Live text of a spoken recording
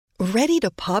Ready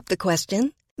to pop the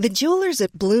question? The jewelers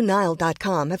at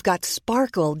BlueNile.com have got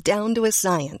sparkle down to a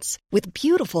science with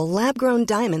beautiful lab-grown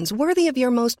diamonds worthy of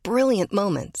your most brilliant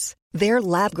moments. Their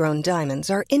lab-grown diamonds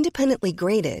are independently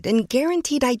graded and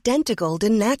guaranteed identical to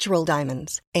natural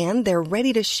diamonds, and they're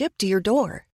ready to ship to your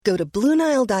door. Go to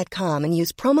BlueNile.com and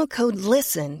use promo code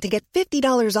LISTEN to get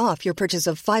 $50 off your purchase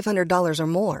of $500 or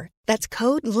more. That's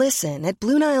code LISTEN at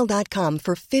BlueNile.com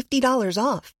for $50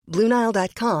 off.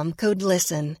 BlueNile.com, code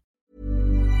LISTEN.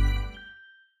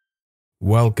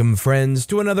 Welcome, friends,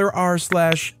 to another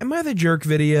rSlash Am I the Jerk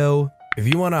video. If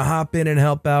you want to hop in and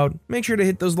help out, make sure to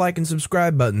hit those like and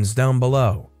subscribe buttons down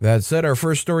below. That said, our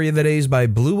first story of the day is by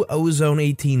Blue Ozone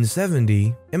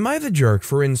 1870. Am I the jerk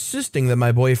for insisting that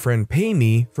my boyfriend pay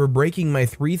me for breaking my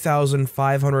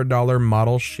 $3,500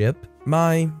 model ship?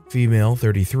 My female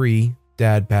 33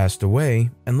 dad passed away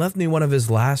and left me one of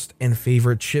his last and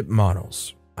favorite ship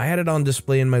models. I had it on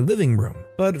display in my living room,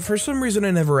 but for some reason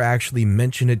I never actually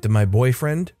mentioned it to my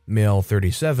boyfriend, male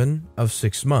 37, of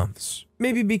 6 months.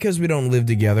 Maybe because we don't live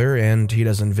together and he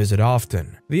doesn't visit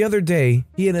often. The other day,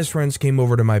 he and his friends came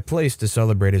over to my place to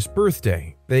celebrate his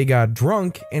birthday. They got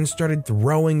drunk and started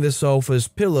throwing the sofa's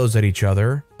pillows at each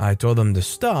other. I told them to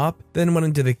stop, then went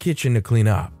into the kitchen to clean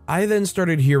up. I then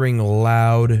started hearing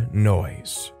loud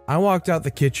noise. I walked out the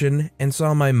kitchen and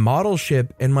saw my model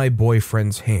ship in my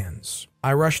boyfriend's hands.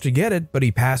 I rushed to get it, but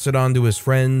he passed it on to his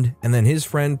friend, and then his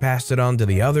friend passed it on to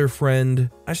the other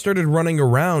friend. I started running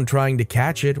around trying to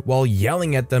catch it while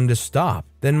yelling at them to stop.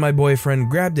 Then my boyfriend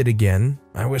grabbed it again.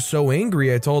 I was so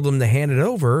angry I told him to hand it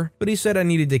over, but he said I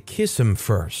needed to kiss him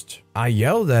first. I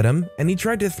yelled at him, and he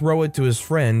tried to throw it to his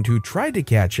friend who tried to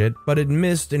catch it, but it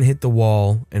missed and hit the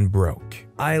wall and broke.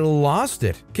 I lost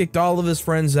it, kicked all of his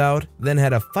friends out, then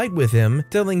had a fight with him,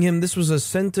 telling him this was a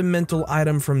sentimental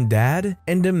item from dad,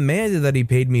 and demanded that he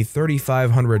paid me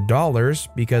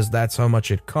 $3,500 because that's how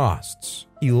much it costs.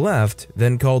 He left,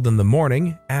 then called in the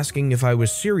morning, asking if I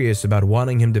was serious about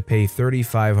wanting him to pay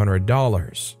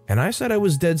 $3,500, and I said I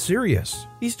was dead serious.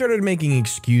 He started making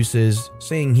excuses,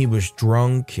 saying he was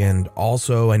drunk, and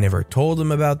also I never told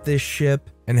him about this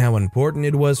ship, and how important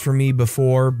it was for me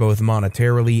before, both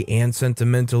monetarily and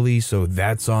sentimentally, so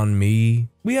that's on me.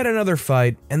 We had another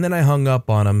fight, and then I hung up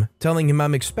on him, telling him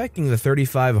I'm expecting the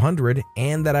 $3,500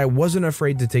 and that I wasn't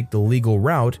afraid to take the legal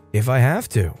route if I have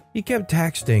to. He kept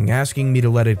texting, asking me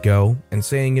to let it go, and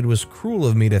saying it was cruel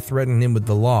of me to threaten him with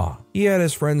the law. He had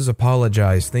his friends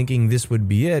apologize, thinking this would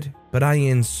be it, but I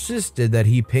insisted that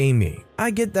he pay me. I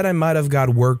get that I might have got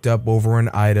worked up over an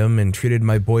item and treated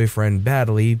my boyfriend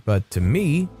badly, but to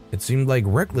me, it seemed like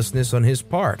recklessness on his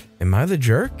part. Am I the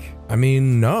jerk? I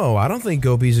mean, no, I don't think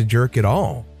Opie's a jerk at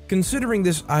all. Considering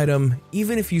this item,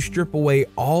 even if you strip away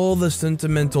all the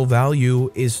sentimental value,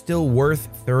 is still worth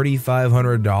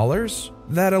 $3,500?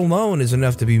 That alone is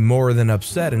enough to be more than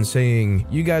upset and saying,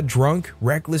 you got drunk,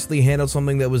 recklessly handled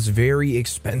something that was very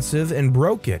expensive and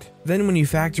broke it. Then when you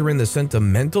factor in the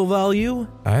sentimental value,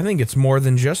 I think it's more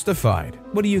than justified.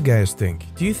 What do you guys think?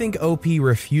 Do you think OP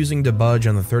refusing to budge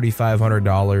on the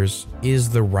 $3,500 is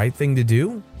the right thing to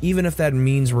do, even if that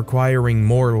means requiring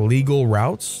more legal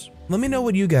routes? Let me know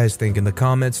what you guys think in the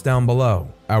comments down below.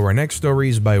 Our next story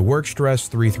is by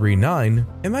WorkStress339.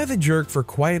 Am I the jerk for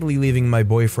quietly leaving my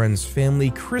boyfriend's family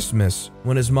Christmas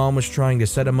when his mom was trying to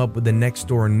set him up with the next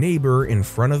door neighbor in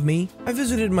front of me? I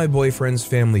visited my boyfriend's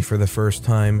family for the first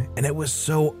time, and it was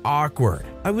so awkward.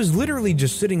 I was literally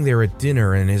just sitting there at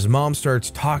dinner, and his mom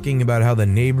starts talking about how the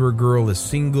neighbor girl is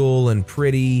single and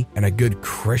pretty and a good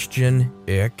Christian,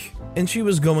 and she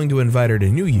was going to invite her to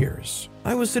New Year's.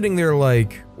 I was sitting there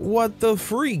like, what the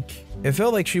freak? It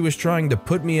felt like she was trying to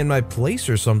put me in my place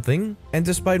or something, and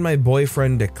despite my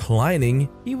boyfriend declining,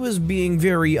 he was being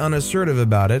very unassertive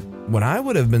about it, when I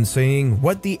would have been saying,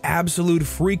 what the absolute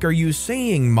freak are you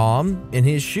saying, Mom, in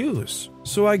his shoes?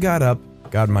 So I got up,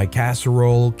 got my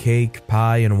casserole, cake,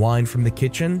 pie, and wine from the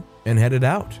kitchen, and headed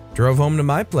out. Drove home to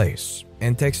my place,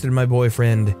 and texted my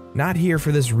boyfriend, not here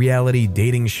for this reality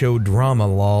dating show drama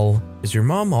lol. Is your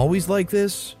mom always like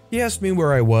this? He asked me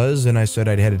where I was, and I said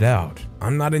I'd headed out.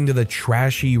 I'm not into the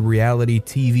trashy reality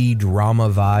TV drama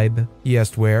vibe. He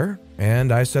asked where,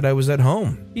 and I said I was at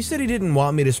home. He said he didn't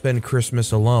want me to spend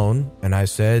Christmas alone, and I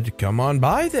said, come on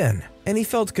by then. And he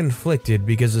felt conflicted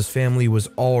because his family was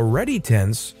already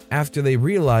tense after they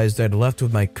realized I'd left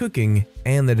with my cooking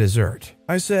and the dessert.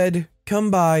 I said,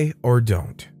 come by or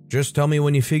don't. Just tell me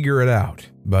when you figure it out.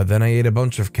 But then I ate a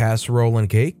bunch of casserole and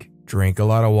cake, drank a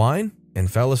lot of wine, and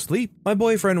fell asleep. My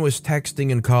boyfriend was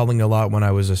texting and calling a lot when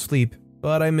I was asleep,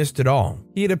 but I missed it all.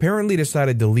 He had apparently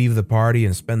decided to leave the party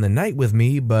and spend the night with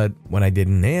me, but when I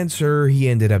didn't answer, he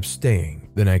ended up staying.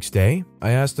 The next day,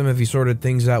 I asked him if he sorted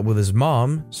things out with his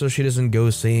mom so she doesn't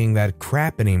go saying that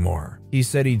crap anymore. He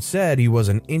said he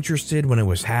wasn't interested when it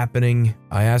was happening.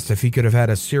 I asked if he could have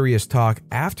had a serious talk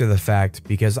after the fact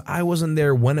because I wasn't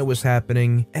there when it was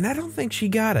happening, and I don't think she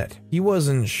got it. He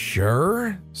wasn't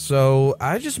sure, so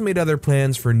I just made other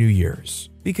plans for New Year's.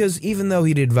 Because even though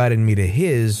he'd invited me to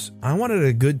his, I wanted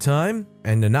a good time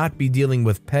and to not be dealing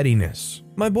with pettiness.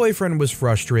 My boyfriend was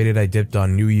frustrated I dipped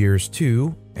on New Year's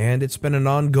too, and it's been an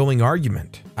ongoing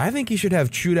argument. I think he should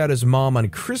have chewed out his mom on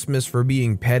Christmas for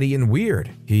being petty and weird.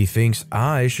 He thinks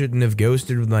I shouldn't have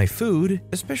ghosted with my food,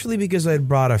 especially because I'd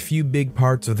brought a few big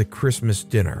parts of the Christmas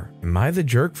dinner. Am I the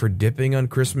jerk for dipping on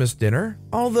Christmas dinner?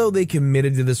 Although they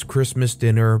committed to this Christmas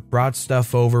dinner, brought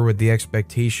stuff over with the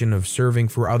expectation of serving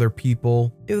for other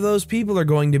people, if those people are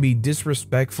going to be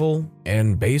disrespectful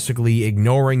and basically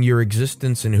ignoring your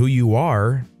existence and who you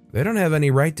are, they don't have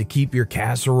any right to keep your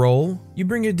casserole. You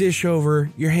bring a dish over,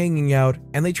 you're hanging out,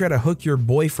 and they try to hook your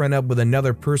boyfriend up with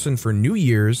another person for New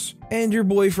Year's, and your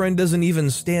boyfriend doesn't even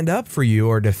stand up for you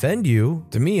or defend you.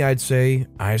 To me, I'd say,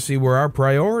 I see where our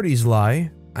priorities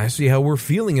lie. I see how we're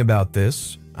feeling about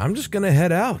this. I'm just gonna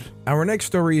head out. Our next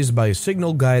story is by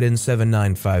Signal Guidance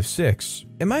 7956.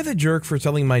 Am I the jerk for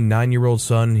telling my 9-year-old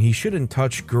son he shouldn't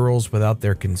touch girls without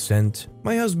their consent?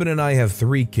 My husband and I have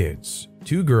 3 kids.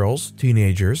 2 girls,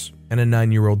 teenagers, and a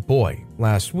 9-year-old boy.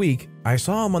 Last week, I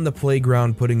saw him on the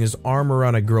playground putting his arm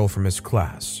around a girl from his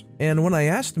class. And when I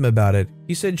asked him about it,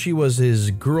 he said she was his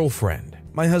girlfriend.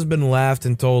 My husband laughed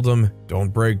and told him,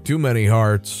 "Don't break too many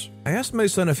hearts." I asked my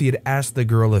son if he had asked the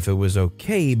girl if it was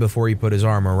okay before he put his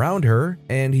arm around her,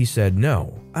 and he said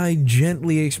no. I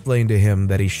gently explained to him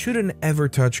that he shouldn't ever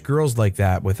touch girls like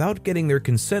that without getting their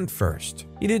consent first.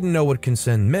 He didn't know what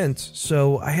consent meant,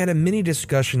 so I had a mini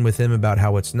discussion with him about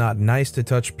how it's not nice to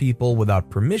touch people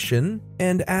without permission,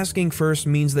 and asking first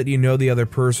means that you know the other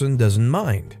person doesn't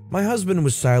mind. My husband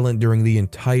was silent during the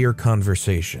entire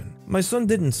conversation. My son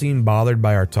didn't seem bothered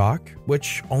by our talk,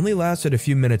 which only lasted a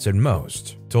few minutes at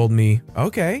most. Told me,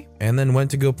 okay, and then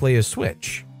went to go play a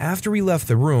Switch. After we left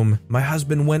the room, my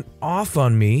husband went off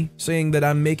on me, saying that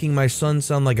I'm making my son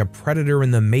sound like a predator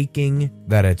in the making,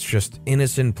 that it's just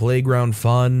innocent playground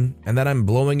fun, and that I'm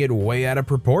blowing it way out of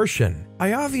proportion.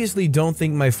 I obviously don't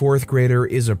think my 4th grader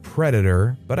is a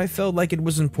predator, but I felt like it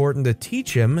was important to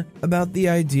teach him about the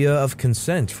idea of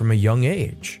consent from a young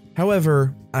age.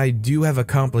 However, I do have a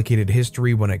complicated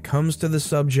history when it comes to the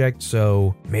subject,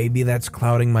 so maybe that's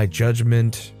clouding my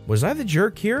judgment. Was I the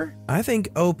jerk here? I think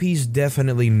OP's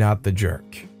definitely not the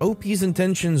jerk. OP's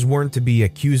intentions weren't to be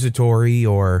accusatory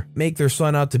or make their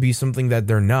son out to be something that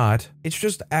they're not. It's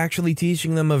just actually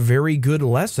teaching them a very good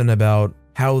lesson about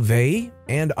how they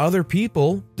and other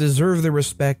people deserve the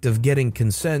respect of getting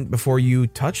consent before you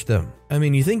touch them. I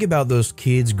mean, you think about those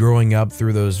kids growing up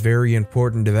through those very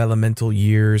important developmental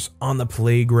years on the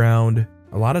playground.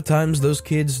 A lot of times those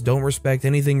kids don't respect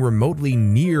anything remotely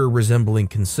near resembling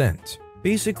consent.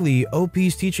 Basically,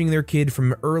 OP's teaching their kid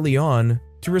from early on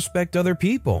to respect other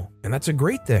people, and that's a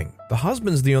great thing. The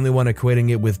husband's the only one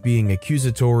equating it with being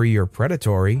accusatory or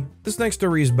predatory. This next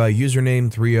story is by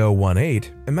username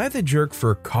 3018. Am I the jerk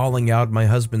for calling out my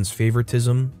husband's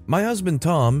favoritism? My husband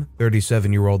Tom,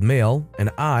 37-year-old male, and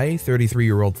I,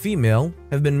 33-year-old female,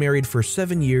 have been married for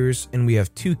 7 years and we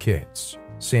have 2 kids.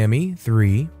 Sammy,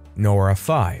 3, Nora,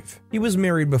 5. He was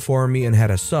married before me and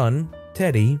had a son,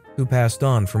 Teddy, who passed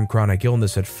on from chronic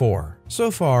illness at 4.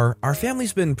 So far, our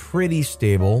family's been pretty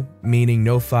stable, meaning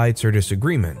no fights or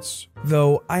disagreements.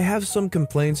 Though I have some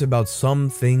complaints about some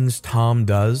things Tom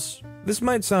does. This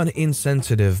might sound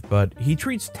insensitive, but he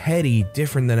treats Teddy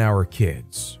different than our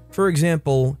kids. For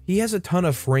example, he has a ton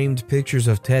of framed pictures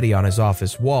of Teddy on his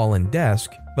office wall and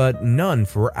desk, but none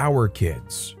for our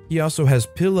kids. He also has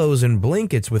pillows and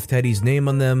blankets with Teddy's name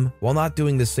on them, while not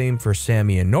doing the same for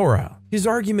Sammy and Nora. His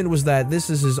argument was that this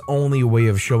is his only way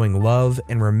of showing love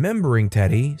and remembering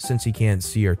Teddy since he can't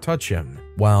see or touch him,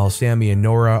 while Sammy and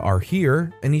Nora are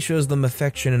here and he shows them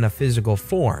affection in a physical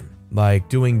form, like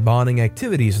doing bonding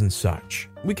activities and such.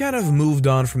 We kind of moved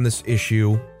on from this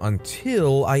issue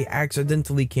until I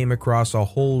accidentally came across a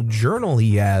whole journal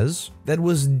he has that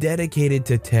was dedicated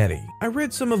to Teddy. I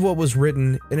read some of what was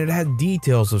written and it had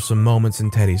details of some moments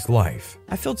in Teddy's life.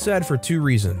 I felt sad for 2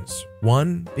 reasons.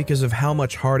 1, because of how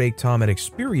much heartache Tom had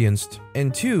experienced,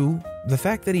 and 2, the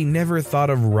fact that he never thought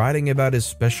of writing about his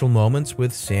special moments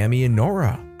with Sammy and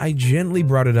Nora. I gently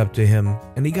brought it up to him,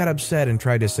 and he got upset and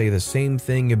tried to say the same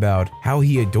thing about how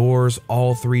he adores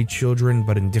all 3 children,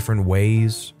 but in different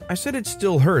ways. I said it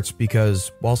still hurts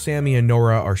because while Sammy and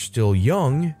Nora are still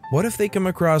young, what if they come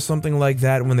across something like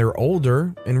that when they're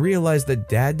older and realize that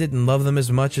dad didn't love them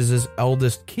as much as his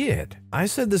eldest kid? I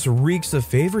said this reeks of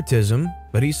favoritism,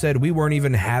 but he said we weren't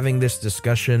even having this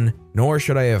discussion, nor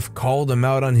should I have called him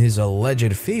out on his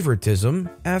alleged favoritism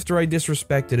after I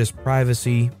disrespected his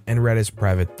privacy and read his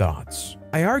private thoughts.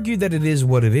 I argued that it is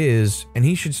what it is, and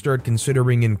he should start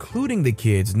considering including the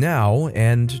kids now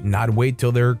and not wait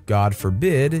till they're, God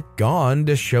forbid, gone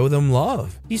to show them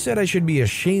love. He said I should be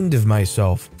ashamed of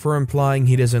myself for implying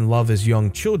he doesn't love his young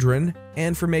children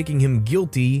and for making him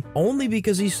guilty only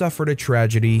because he suffered a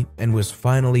tragedy and was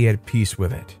finally at peace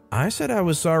with it. I said I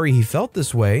was sorry he felt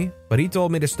this way, but he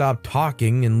told me to stop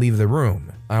talking and leave the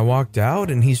room. I walked out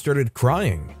and he started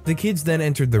crying. The kids then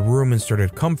entered the room and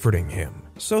started comforting him.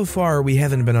 So far, we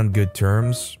haven't been on good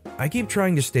terms. I keep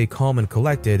trying to stay calm and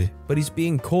collected, but he's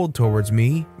being cold towards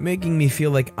me, making me feel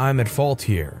like I'm at fault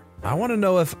here. I want to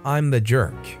know if I'm the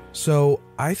jerk. So,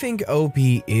 I think OP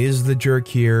is the jerk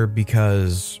here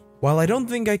because while I don't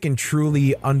think I can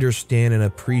truly understand and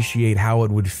appreciate how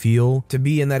it would feel to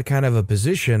be in that kind of a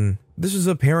position, this is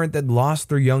a parent that lost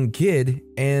their young kid,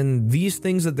 and these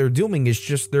things that they're doing is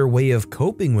just their way of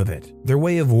coping with it. Their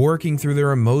way of working through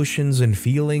their emotions and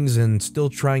feelings and still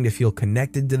trying to feel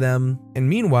connected to them. And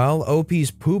meanwhile,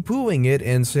 OP's poo-pooing it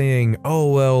and saying,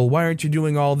 oh well, why aren't you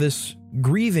doing all this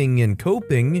grieving and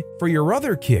coping for your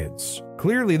other kids?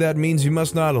 Clearly that means you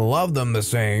must not love them the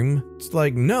same. It's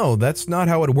like, no, that's not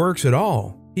how it works at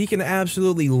all. He can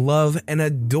absolutely love and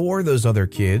adore those other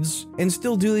kids and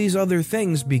still do these other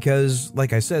things because,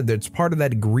 like I said, that's part of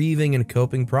that grieving and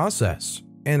coping process.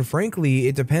 And frankly,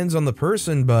 it depends on the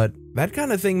person, but that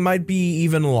kind of thing might be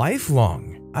even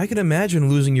lifelong. I can imagine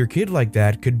losing your kid like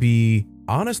that could be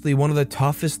honestly one of the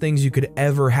toughest things you could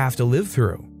ever have to live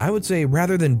through. I would say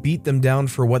rather than beat them down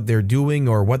for what they're doing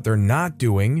or what they're not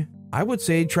doing, I would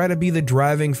say try to be the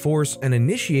driving force and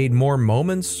initiate more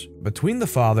moments between the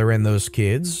father and those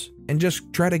kids and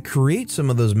just try to create some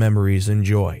of those memories and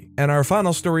joy. And our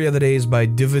final story of the day is by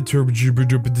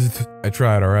I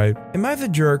tried, alright? Am I the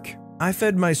jerk? I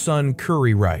fed my son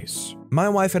curry rice. My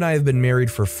wife and I have been married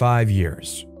for 5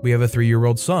 years. We have a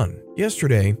 3-year-old son.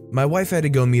 Yesterday, my wife had to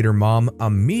go meet her mom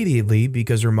immediately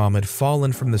because her mom had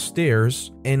fallen from the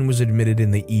stairs and was admitted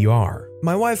in the ER.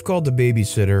 My wife called a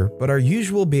babysitter, but our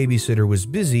usual babysitter was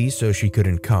busy, so she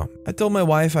couldn't come. I told my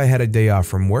wife I had a day off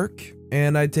from work,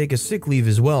 and I'd take a sick leave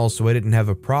as well so I didn't have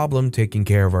a problem taking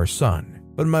care of our son.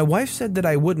 But my wife said that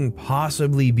I wouldn't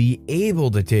possibly be able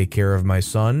to take care of my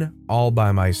son all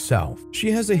by myself.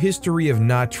 She has a history of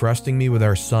not trusting me with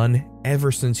our son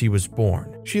ever since he was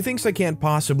born. She thinks I can't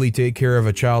possibly take care of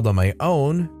a child on my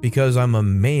own because I'm a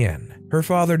man. Her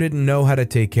father didn't know how to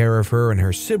take care of her and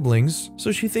her siblings,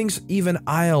 so she thinks even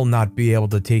I'll not be able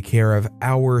to take care of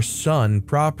our son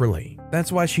properly.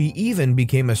 That's why she even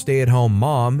became a stay-at-home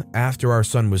mom after our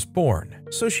son was born.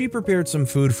 So she prepared some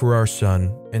food for our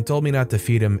son and told me not to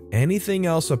feed him anything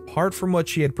else apart from what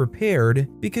she had prepared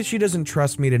because she doesn't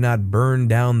trust me to not burn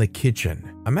down the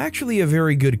kitchen. I'm actually a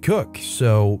very good cook,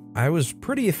 so I was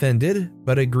pretty offended,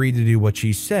 but agreed to do what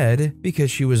she said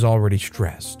because she was already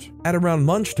stressed. At around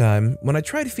lunchtime, when I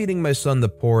tried feeding my son the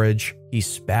porridge, he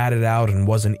spat it out and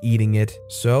wasn't eating it,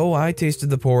 so I tasted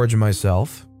the porridge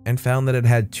myself and found that it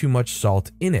had too much salt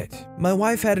in it. My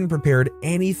wife hadn't prepared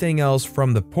anything else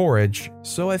from the porridge,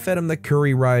 so I fed him the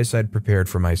curry rice I'd prepared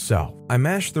for myself. I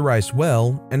mashed the rice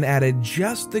well and added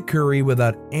just the curry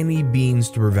without any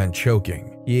beans to prevent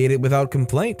choking. He ate it without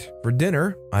complaint. For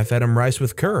dinner, I fed him rice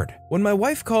with curd. When my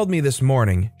wife called me this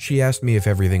morning, she asked me if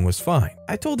everything was fine.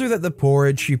 I told her that the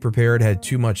porridge she prepared had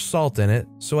too much salt in it,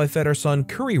 so I fed our son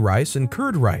curry rice and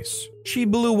curd rice. She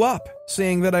blew up,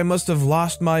 saying that I must have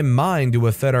lost my mind to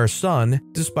have fed our son,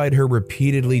 despite her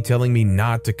repeatedly telling me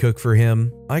not to cook for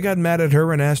him. I got mad at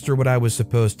her and asked her what I was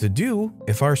supposed to do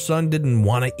if our son didn't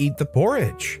want to eat the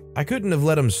porridge. I couldn't have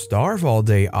let him starve all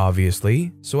day,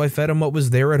 obviously, so I fed him what was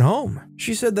there at home.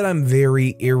 She said that I'm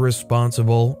very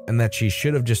irresponsible and that she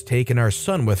should have just taken our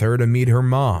son with her to meet her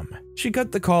mom. She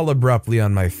cut the call abruptly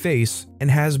on my face and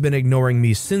has been ignoring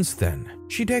me since then.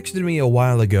 She texted me a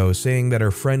while ago saying that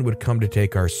her friend would come to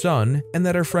take our son and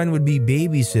that her friend would be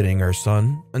babysitting our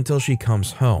son until she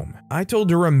comes home. I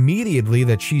told her immediately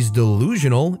that she's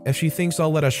delusional if she thinks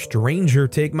I'll let a stranger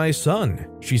take my son.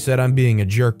 She said I'm being a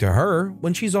jerk to her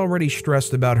when she's already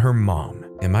stressed about her mom.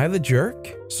 Am I the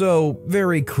jerk? So,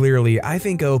 very clearly, I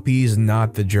think OP's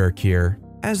not the jerk here.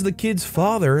 As the kid's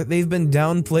father, they've been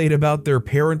downplayed about their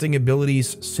parenting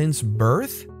abilities since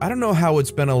birth? I don't know how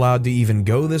it's been allowed to even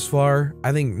go this far.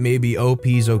 I think maybe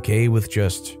OP's okay with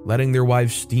just letting their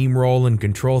wives steamroll and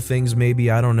control things, maybe,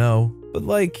 I don't know. But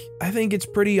I think it's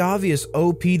pretty obvious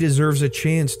OP deserves a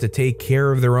chance to take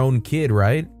care of their own kid,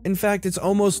 right? In fact, it's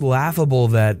almost laughable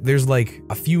that there's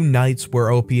a few nights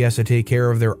where OP has to take care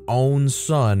of their own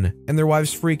son, and their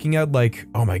wife's freaking out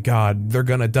oh my god, they're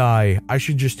gonna die. I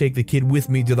should just take the kid with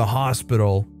me to the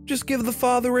hospital. Just give the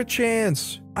father a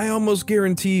chance. I almost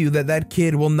guarantee you that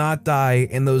kid will not die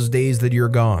in those days that you're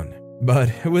gone.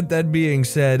 But with that being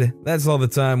said, that's all the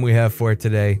time we have for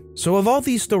today. So of all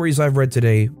these stories I've read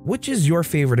today, which is your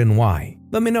favorite and why?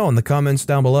 Let me know in the comments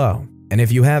down below. And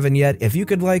if you haven't yet, if you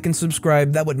could like and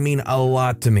subscribe, that would mean a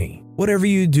lot to me. Whatever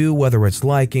you do, whether it's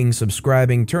liking,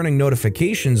 subscribing, turning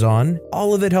notifications on,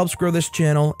 all of it helps grow this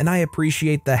channel, and I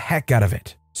appreciate the heck out of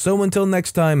it. So until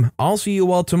next time, I'll see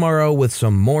you all tomorrow with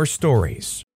some more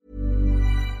stories.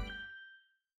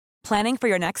 Planning for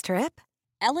your next trip?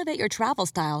 Elevate your travel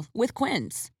style with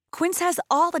Quince. Quince has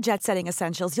all the jet-setting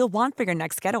essentials you'll want for your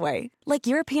next getaway, like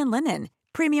European linen,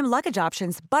 premium luggage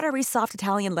options, buttery soft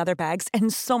Italian leather bags,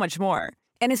 and so much more.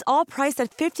 And is all priced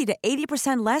at 50 to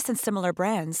 80% less than similar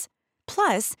brands.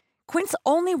 Plus, Quince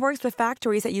only works with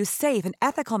factories that use safe and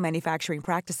ethical manufacturing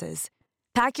practices.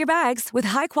 Pack your bags with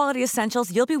high-quality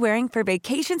essentials you'll be wearing for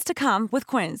vacations to come with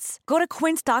Quince. Go to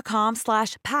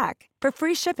quince.com/pack for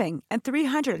free shipping and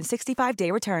 365-day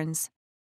returns.